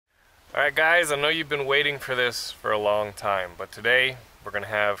Alright guys, I know you've been waiting for this for a long time, but today we're going to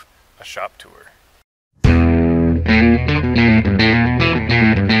have a shop tour.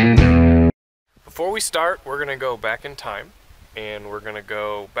 Before we start, we're going to go back in time, and we're going to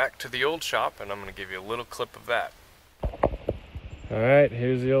go back to the old shop, and I'm going to give you a little clip of that. Alright,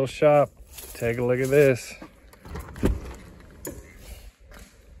 here's the old shop. Take a look at this.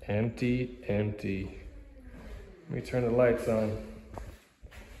 Empty, empty. Let me turn the lights on.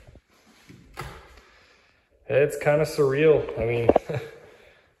 It's kind of surreal. I mean,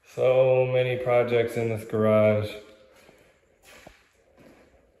 so many projects in this garage.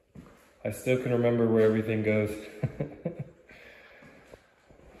 I still can remember where everything goes.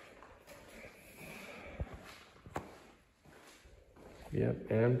 Yep,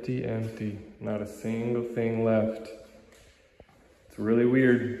 empty, empty. Not a single thing left. It's really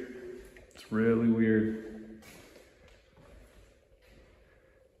weird. It's really weird.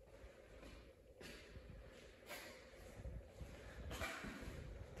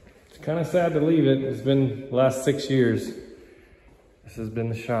 Kind of sad to leave it. It's been the last 6 years. This has been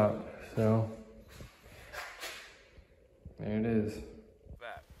the shop, so there it is.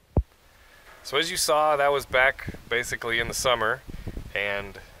 So as you saw, that was back basically in the summer,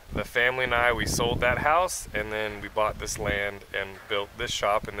 and the family and I, we sold that house, and then we bought this land and built this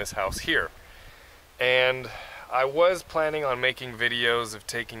shop and this house here. And I was planning on making videos of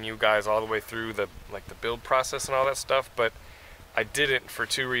taking you guys all the way through the build process and all that stuff, but I didn't for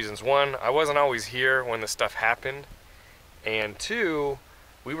two reasons. One, I wasn't always here when the stuff happened, and two,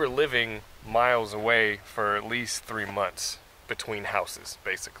 we were living miles away for at least 3 months between houses,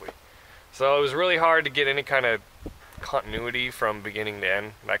 basically. So it was really hard to get any kind of continuity from beginning to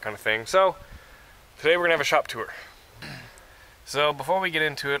end, that kind of thing. So today we're gonna have a shop tour. So before we get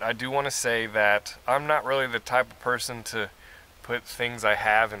into it, I do want to say that I'm not really the type of person to put things I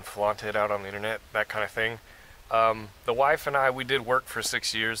have and flaunt it out on the internet, that kind of thing. The wife and I, we did work for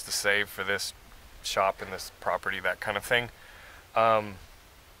 6 years to save for this shop and this property, that kind of thing.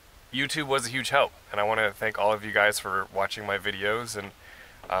 YouTube was a huge help, and I want to thank all of you guys for watching my videos and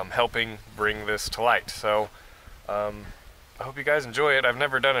helping bring this to light. So I hope you guys enjoy it. I've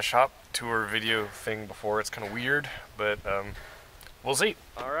never done a shop tour video thing before. It's kind of weird, but we'll see.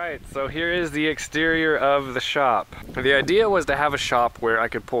 Alright, so here is the exterior of the shop. The idea was to have a shop where I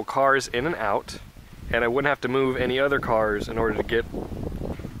could pull cars in and out, and I wouldn't have to move any other cars in order to get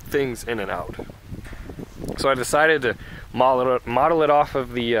things in and out. So I decided to model it off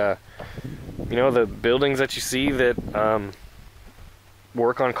of the, you know, the buildings that you see that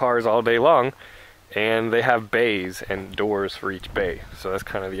work on cars all day long, and they have bays and doors for each bay. So that's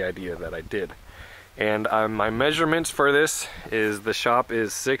kind of the idea that I did. And my measurements for this is the shop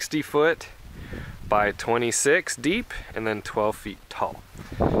is 60 foot by 26 deep and then 12 feet tall.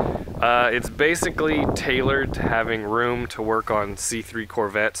 It's basically tailored to having room to work on C3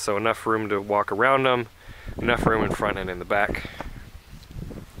 Corvettes, so enough room to walk around them, enough room in front and in the back,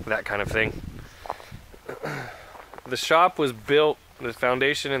 that kind of thing. The shop was built, the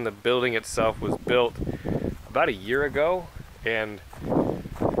foundation and the building itself was built about a year ago, and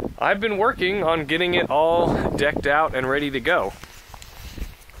I've been working on getting it all decked out and ready to go.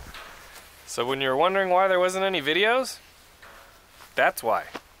 So when you're wondering why there wasn't any videos, that's why.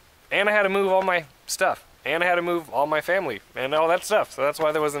 And I had to move all my stuff, and I had to move all my family and all that stuff, so that's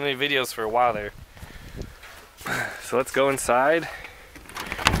why there wasn't any videos for a while there. So let's go inside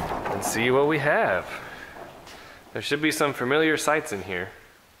and see what we have. There should be some familiar sights in here.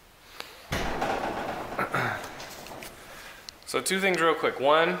 So two things real quick.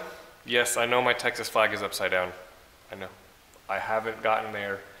 One, yes, I know my Texas flag is upside down. I know. I haven't gotten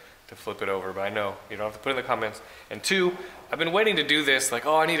there to flip it over, but I know. You don't have to put it in the comments. And two, I've been waiting to do this, like,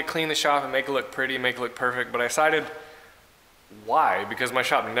 oh, I need to clean the shop and make it look pretty, make it look perfect, but I decided, why? Because my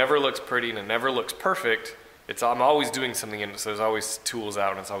shop never looks pretty and it never looks perfect. I'm always doing something in it, so there's always tools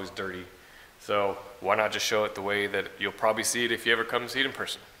out and it's always dirty. So why not just show it the way that you'll probably see it if you ever come see it in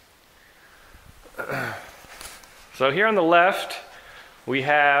person. So here on the left, we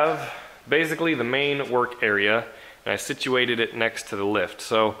have basically the main work area, and I situated it next to the lift.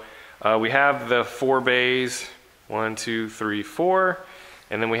 So we have the 4 bays, 1, 2, 3, 4,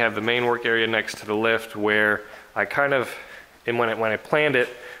 and then we have the main work area next to the lift where I kind of, and when I planned it,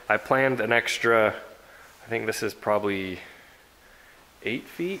 I planned an extra, I think this is probably 8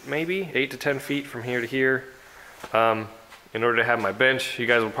 feet, maybe 8 to 10 feet from here to here, in order to have my bench. You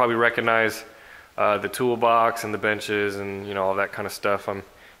guys will probably recognize the toolbox and the benches and, you know, all that kind of stuff. I'm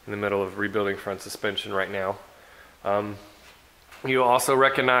in the middle of rebuilding front suspension right now. You'll also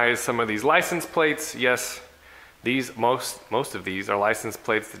recognize some of these license plates. Yes, Most of these are license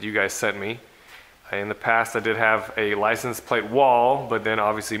plates that you guys sent me. In the past, I did have a license plate wall, but then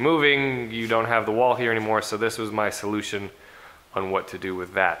obviously moving, you don't have the wall here anymore, so this was my solution on what to do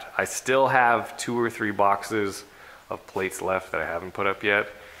with that. I still have 2 or 3 boxes of plates left that I haven't put up yet,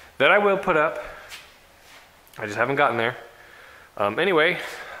 that I will put up. I just haven't gotten there. Anyway,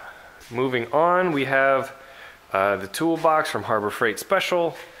 moving on, we have the toolbox from Harbor Freight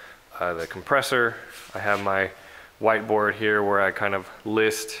Special, the compressor. I have my whiteboard here where I kind of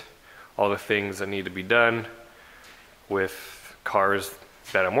list all the things that need to be done with cars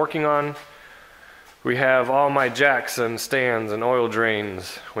that I'm working on. We have all my jacks and stands and oil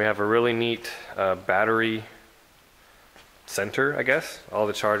drains. We have a really neat battery center, I guess. All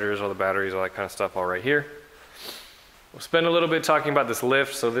the chargers, all the batteries, all that kind of stuff all right here. We'll spend a little bit talking about this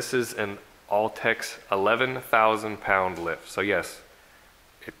lift. So this is an All-Tex 11,000 pound lift. So yes,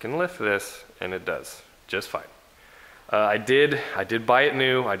 it can lift this, and it does just fine. I did buy it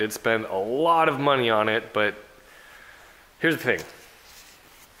new. I did spend a lot of money on it, but here's the thing.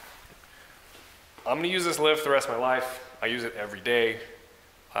 I'm gonna use this lift the rest of my life. I use it every day.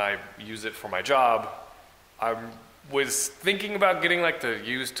 I use it for my job. I was thinking about getting like the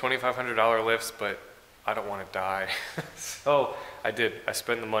used $2,500 lifts, but I don't want to die. So I did. I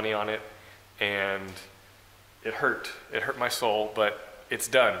spent the money on it, and it hurt. It hurt my soul, but it's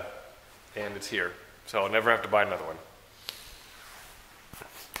done, and it's here. So I'll never have to buy another one.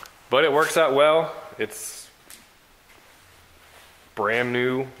 But it works out well. It's brand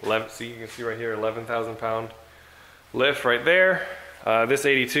new. See, you can see right here, 11,000 pound lift right there. This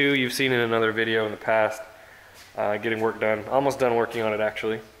 82, you've seen in another video in the past. Getting work done. Almost done working on it,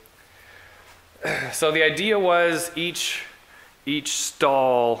 actually. So the idea was each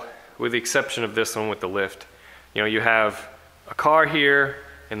stall, with the exception of this one with the lift, you know, you have a car here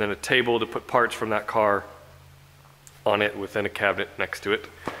and then a table to put parts from that car on it within a cabinet next to it.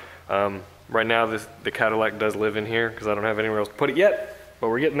 Right now the Cadillac does live in here because I don't have anywhere else to put it yet, but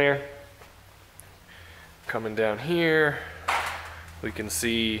we're getting there. Coming down here, we can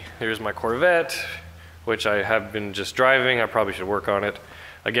see here's my Corvette, which I have been just driving. I probably should work on it.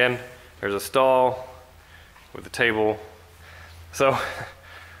 Again, there's a stall with a table. So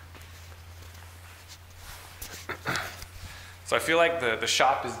I feel like the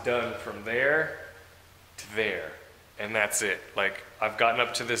shop is done from there to there, and that's it. Like, I've gotten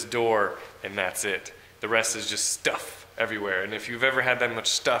up to this door, and that's it. The rest is just stuff everywhere. And if you've ever had that much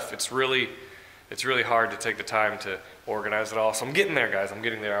stuff, it's really hard to take the time to organize it all. So I'm getting there, guys. I'm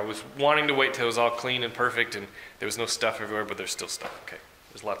getting there. I was wanting to wait till it was all clean and perfect, and there was no stuff everywhere, but there's still stuff. Okay,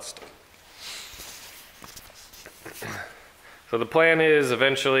 there's lots of stuff. So the plan is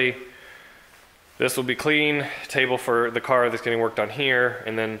eventually this will be clean, table for the car that's getting worked on here,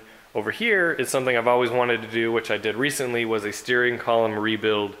 and then over here is something I've always wanted to do, which I did recently, was a steering column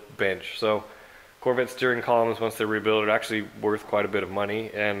rebuild bench. So Corvette steering columns, once they're rebuilt, are actually worth quite a bit of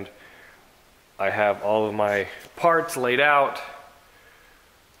money, and I have all of my parts laid out,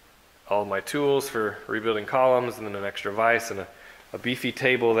 all of my tools for rebuilding columns, and then an extra vise and a beefy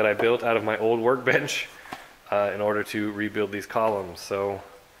table that I built out of my old workbench in order to rebuild these columns. So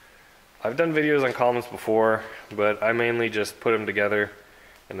I've done videos on columns before, but I mainly just put them together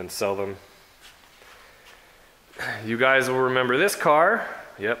and then sell them. You guys will remember this car.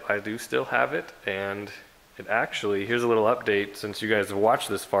 Yep, I do still have it, and it actually, here's a little update. Since you guys have watched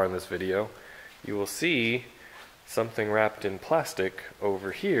this far in this video, you will see something wrapped in plastic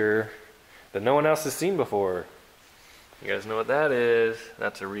over here that no one else has seen before. You guys know what that is?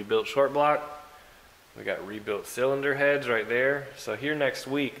 That's a rebuilt short block. We got rebuilt cylinder heads right there. So here next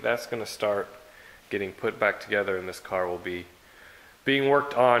week, that's going to start getting put back together, and this car will be being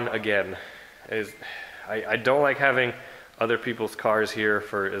worked on again. I don't like having other people's cars here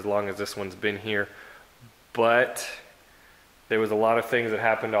for as long as this one's been here, but there was a lot of things that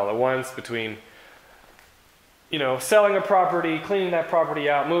happened all at once between, you know, selling a property, cleaning that property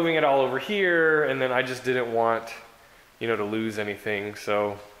out, moving it all over here, and then I just didn't want, you know, to lose anything.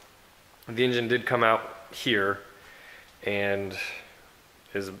 So the engine did come out here and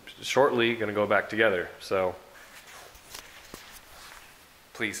is shortly going to go back together. So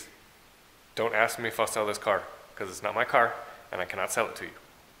please don't ask me if I'll sell this car, because it's not my car and I cannot sell it to you.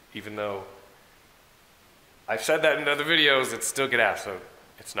 Even though I've said that in other videos, it still get asked, so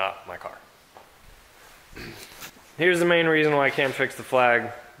it's not my car. Here's the main reason why I can't fix the flag.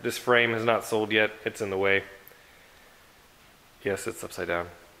 This frame is not sold yet. It's in the way. Yes, it's upside down.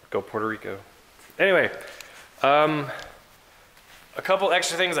 Go Puerto Rico. Anyway, a couple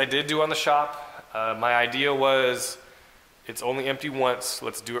extra things I did do on the shop. My idea was It's only empty once.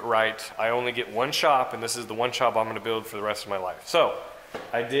 Let's do it right. I only get one shop, and this is the one shop I'm going to build for the rest of my life. So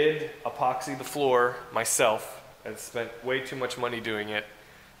I did epoxy the floor myself. I spent way too much money doing it.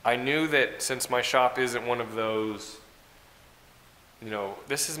 I knew that since my shop isn't one of those, you know,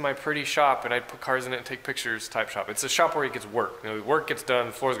 this is my pretty shop and I put cars in it and take pictures type shop. It's a shop where it gets work. You know, the work gets done,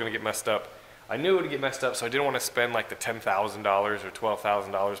 the floor's going to get messed up. I knew it would get messed up, so I didn't want to spend like the $10,000 or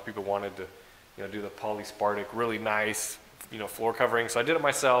 $12,000 people wanted to, you know, do the polyspartic, really nice, you know, floor covering. So I did it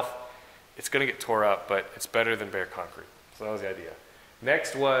myself. It's going to get tore up, but it's better than bare concrete. So that was the idea.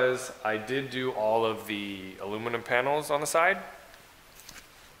 Next was I did do all of the aluminum panels on the side.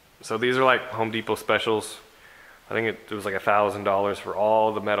 So these are like Home Depot specials. I think it was like $1,000 for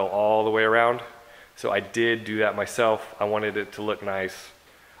all the metal all the way around. So I did do that myself. I wanted it to look nice.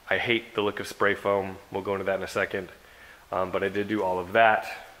 I hate the look of spray foam. We'll go into that in a second. But I did do all of that.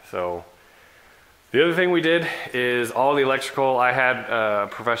 So the other thing we did is all the electrical. I had a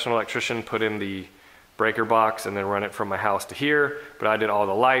professional electrician put in the breaker box and then run it from my house to here. But I did all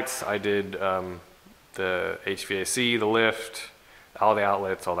the lights. I did the HVAC, the lift, all the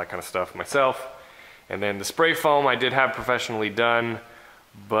outlets, all that kind of stuff myself. And then the spray foam I did have professionally done,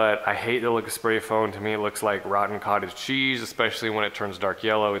 but I hate the look of spray foam. To me it looks like rotten cottage cheese, especially when it turns dark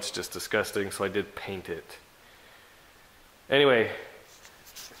yellow. It's just disgusting, so I did paint it. Anyway,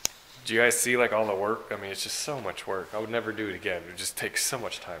 do you guys see like all the work? I mean, it's just so much work. I would never do it again. It just takes so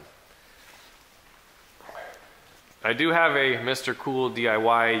much time. I do have a Mr. Cool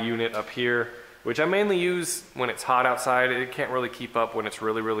DIY unit up here, which I mainly use when it's hot outside. It can't really keep up when it's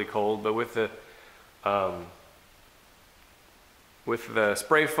really, really cold, but with the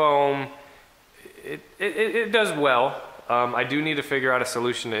spray foam, it does well. I do need to figure out a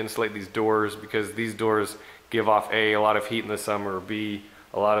solution to insulate these doors, because these doors give off a lot of heat in the summer, or B,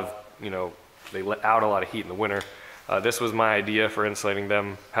 a lot of, you know, they let out a lot of heat in the winter. This was my idea for insulating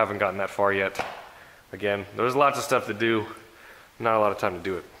them. Haven't gotten that far yet. Again, there's lots of stuff to do, not a lot of time to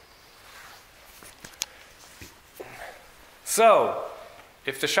do it. So,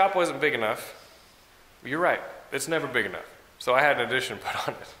 if the shop wasn't big enough, you're right, it's never big enough. So I had an addition put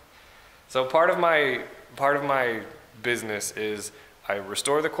on it. So part of my business is I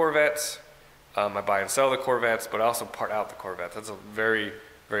restore the Corvettes, I buy and sell the Corvettes, but I also part out the Corvettes. That's a very,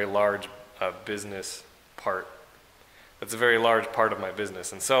 very large business part. That's a very large part of my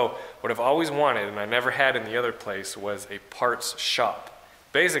business. And so what I've always wanted, and I never had in the other place, was a parts shop.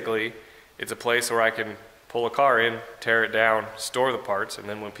 Basically, it's a place where I can pull a car in, tear it down, store the parts, and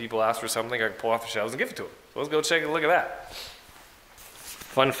then when people ask for something, I can pull off the shelves and give it to them. So let's go take a look at that.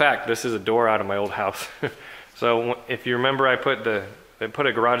 Fun fact, this is a door out of my old house. So if you remember, I put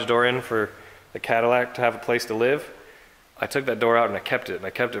a garage door in for the Cadillac to have a place to live. I took that door out and I kept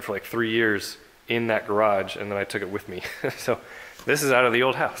it for like 3 years in that garage, and then I took it with me. So this is out of the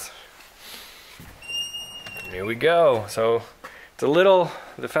old house. Here we go. So it's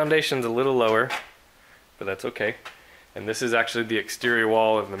the foundation's a little lower, but that's okay. And this is actually the exterior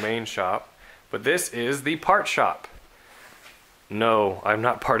wall of the main shop, but this is the part shop. No, I'm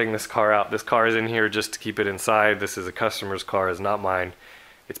not parting this car out. This car is in here just to keep it inside. This is a customer's car, it's not mine.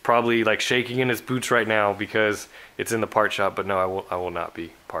 It's probably like shaking in its boots right now because it's in the part shop, but no, I will not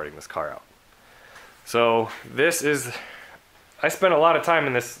be parting this car out. So this is, I spent a lot of time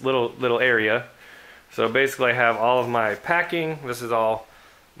in this little area. So basically I have all of my packing. This is all,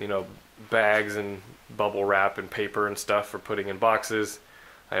 you know, bags and bubble wrap and paper and stuff for putting in boxes.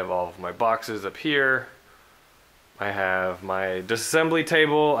 I have all of my boxes up here. I have my disassembly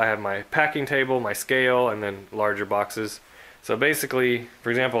table, I have my packing table, my scale, and then larger boxes. So basically, for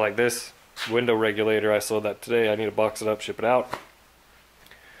example, like this window regulator, I sold that today. I need to box it up, ship it out.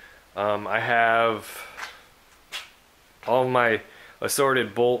 I have all of my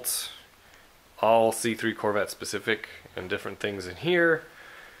assorted bolts, all C3 Corvette specific, and different things in here.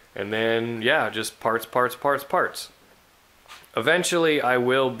 And then, yeah, just parts. Eventually, I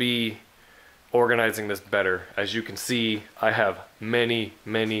will be organizing this better. As you can see, I have many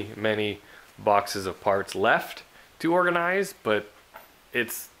boxes of parts left to organize, but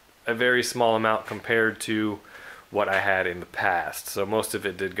it's a very small amount compared to what I had in the past. So most of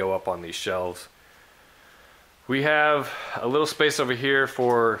it did go up on these shelves. We have a little space over here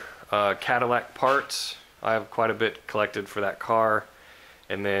for Cadillac parts. I have quite a bit collected for that car.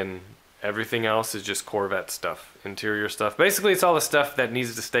 And then everything else is just Corvette stuff, interior stuff. Basically, it's all the stuff that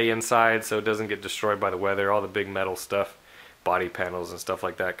needs to stay inside so it doesn't get destroyed by the weather. All the big metal stuff, body panels and stuff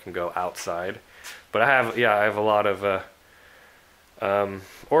like that can go outside. But I have a lot of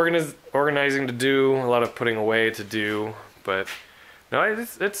organizing to do, a lot of putting away to do. But No,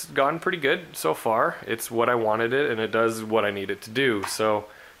 it's gone pretty good so far. It's what I wanted it, and it does what I need it to do. So,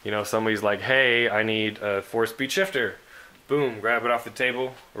 you know, somebody's like, hey, I need a 4-speed shifter. Boom, grab it off the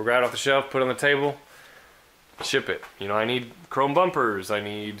table, or grab it off the shelf, put it on the table, ship it. You know, I need chrome bumpers, I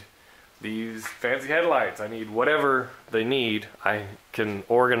need these fancy headlights, I need whatever they need. I can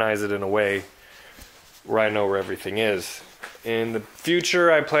organize it in a way where I know where everything is. In the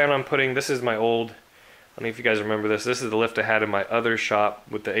future, I plan on putting, this is my old, I don't know if you guys remember this. This is the lift I had in my other shop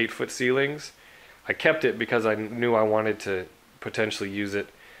with the 8-foot ceilings. I kept it because I knew I wanted to potentially use it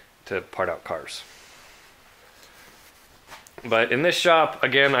to part out cars. But in this shop,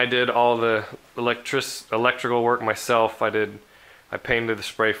 again, I did all the electrical work myself. I painted the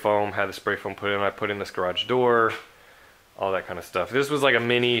spray foam, had the spray foam put in. I put in this garage door, all that kind of stuff. This was like a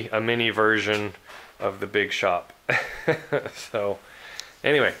mini version of the big shop. So,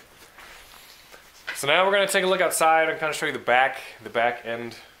 anyway. So now we're going to take a look outside and kind of show you the back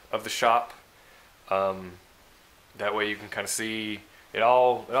end of the shop. That way you can kind of see it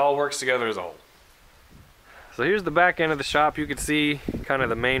all works together as a whole. So here's the back end of the shop. You can see kind of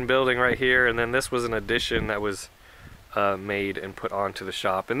the main building right here, and then this was an addition that was made and put onto the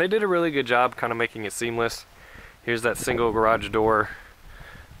shop. And they did a really good job kind of making it seamless. Here's that single garage door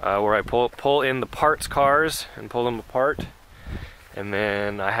where I pull in the parts cars and pull them apart. And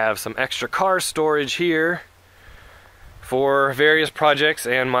then I have some extra car storage here for various projects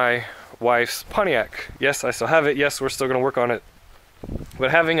and my wife's Pontiac. Yes, I still have it. Yes, we're still going to work on it. But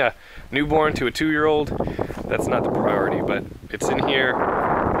having a newborn to a 2-year-old, that's not the priority. But it's in here.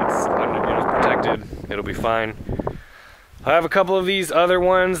 It's protected. It'll be fine. I have a couple of these other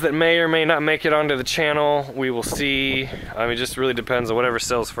ones that may or may not make it onto the channel. We will see. I mean, it just really depends on whatever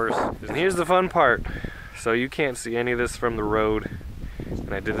sells first. And here's the fun part. So you can't see any of this from the road,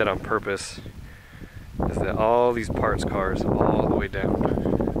 and I did that on purpose, is that all these parts cars all the way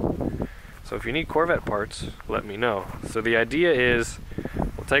down. So if you need Corvette parts, let me know. So the idea is,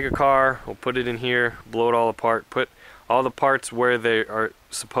 we'll take a car, we'll put it in here, blow it all apart, put all the parts where they are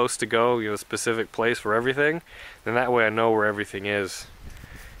supposed to go, you know, a specific place for everything, then that way I know where everything is.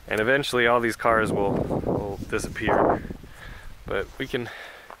 And eventually all these cars will disappear. But we can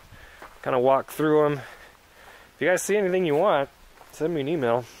kind of walk through them. If you guys see anything you want, send me an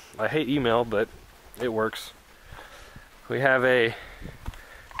email. I hate email, but it works. We have a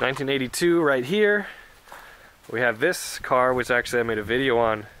 1982 right here. We have this car, which actually I made a video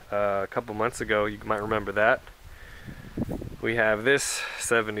on a couple months ago. You might remember that. We have this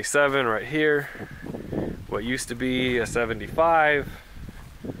 77 right here. What used to be a 75.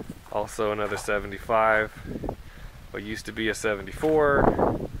 Also another 75. What used to be a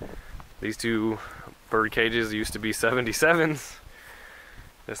 74. These two bird cages used to be 77s.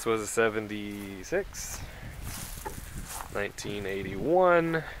 This was a 76,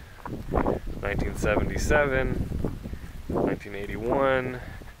 1981, 1977, 1981,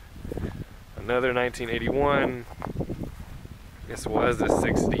 another 1981. This was a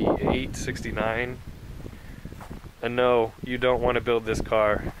 68, 69. And no, you don't want to build this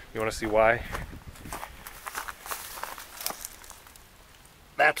car. You want to see why?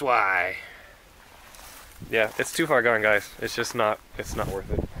 That's why. Yeah, it's too far gone, guys. It's just not, it's not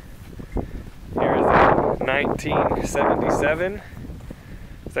worth it. Here's a 1977.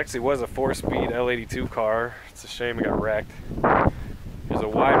 This actually was a 4-speed L82 car. It's a shame it got wrecked. Here's a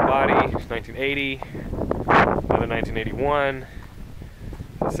wide body, 1980. Another 1981.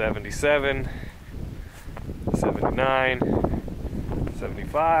 77. 79.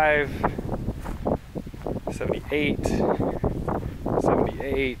 75. 78.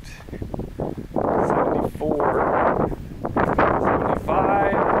 78. 74,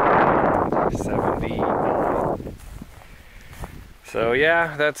 75, 79. So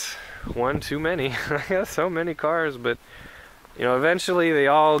yeah, that's one too many. I got so many cars, but you know, eventually they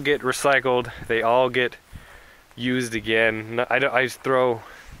all get recycled. They all get used again. I throw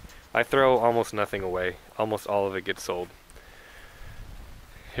almost nothing away. Almost all of it gets sold.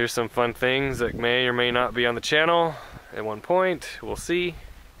 Here's some fun things that may or may not be on the channel at one point. We'll see.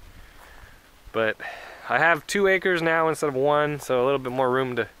 But I have 2 acres now instead of 1, so a little bit more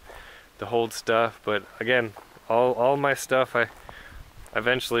room to hold stuff. But again, all my stuff I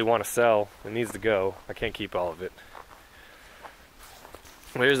eventually want to sell. It needs to go. I can't keep all of it.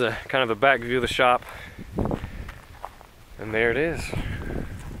 There's a kind of a back view of the shop. And there it is.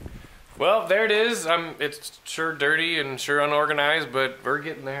 Well, there it is. It's sure dirty and sure unorganized, but we're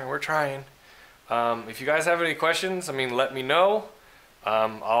getting there. We're trying. If you guys have any questions, I mean, let me know.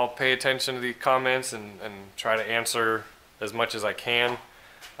 I'll pay attention to the comments and try to answer as much as I can.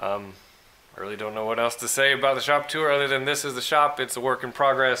 I really don't know what else to say about the shop tour other than this is the shop. It's a work in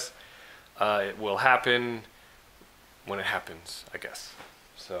progress. It will happen when it happens, I guess.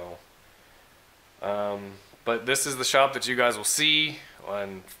 So, but this is the shop that you guys will see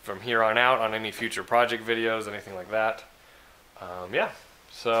from here on out on any future project videos, anything like that. Yeah,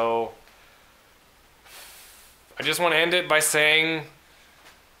 so I just want to end it by saying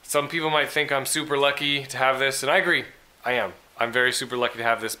some people might think I'm super lucky to have this, and I agree, I am. I'm very super lucky to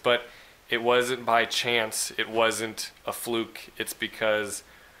have this, but it wasn't by chance, it wasn't a fluke. It's because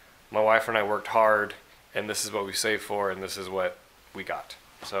my wife and I worked hard, and this is what we saved for, and this is what we got.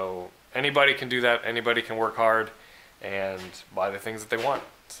 So anybody can do that, anybody can work hard and buy the things that they want.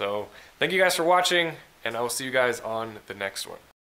 So thank you guys for watching, and I will see you guys on the next one.